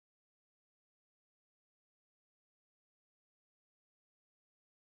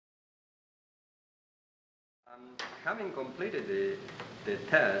Having completed the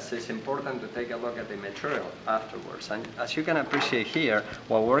test, it's important to take a look at the material afterwards. And as you can appreciate here,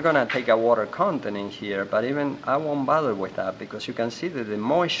 well, we're going to take a water content in here, but even I won't bother with that because you can see that the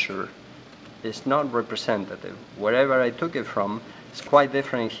moisture is not representative. Wherever I took it from, it's quite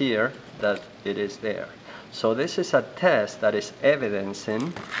different here than it is there. So this is a test that is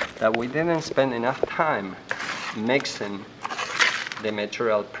evidencing that we didn't spend enough time mixing the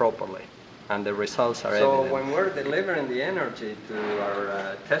material properly. And the results are evident. So when we're delivering the energy to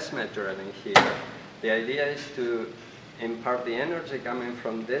our test material in here, the idea is to impart the energy coming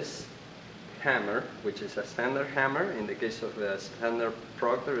from this hammer, which is a standard hammer. In the case of the standard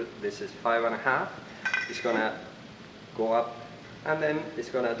Proctor, this is 5.5. It's going to go up and then it's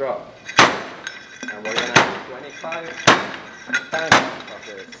going to drop. And we're going to do 25 times of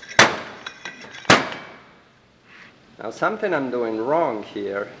this. Now something I'm doing wrong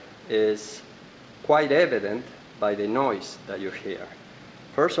here is quite evident by the noise that you hear.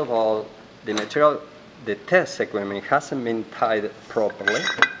 First of all, the material, the test equipment hasn't been tied properly,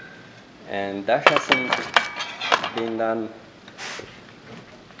 and that hasn't been done,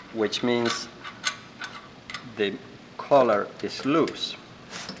 which means the collar is loose.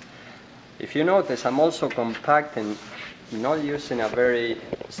 If you notice, I'm also compacting, not using a very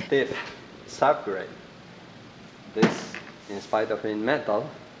stiff subgrade. This, in spite of being metal,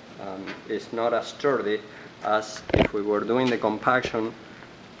 is not as sturdy as if we were doing the compaction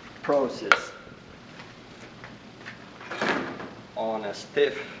process on a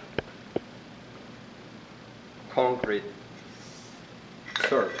stiff concrete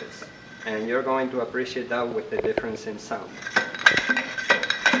surface. And you're going to appreciate that with the difference in sound.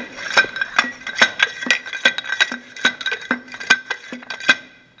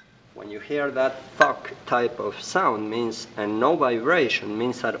 You hear that thunk type of sound means, and no vibration,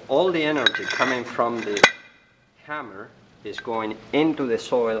 means that all the energy coming from the hammer is going into the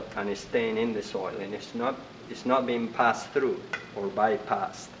soil and is staying in the soil, and it's not being passed through or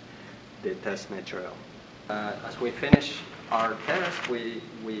bypassed the test material. As we finish our test, we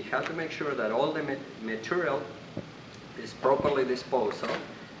have to make sure that all the material is properly disposed of,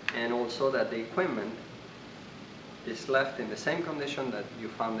 and also that the equipment is left in the same condition that you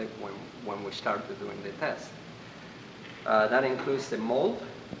found it when we started doing the test. That includes the mold,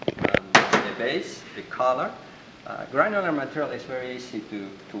 the base, the color. Granular material is very easy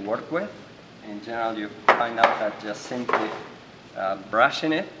to work with. In general, you find out that just simply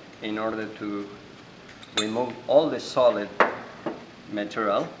brushing it in order to remove all the solid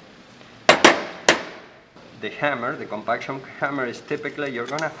material. The hammer, the compaction hammer, is typically, you're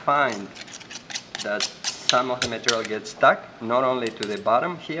going to find that some of the material gets stuck, not only to the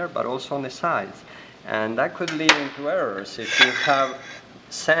bottom here, but also on the sides. And that could lead into errors. If you have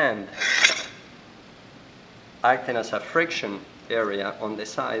sand acting as a friction area on the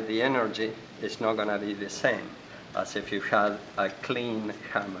side, the energy is not going to be the same as if you had a clean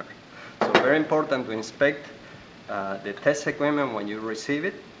hammer. So very important to inspect the test equipment when you receive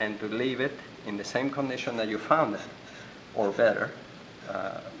it, and to leave it in the same condition that you found it, or better,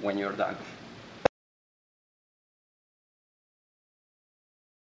 when you're done.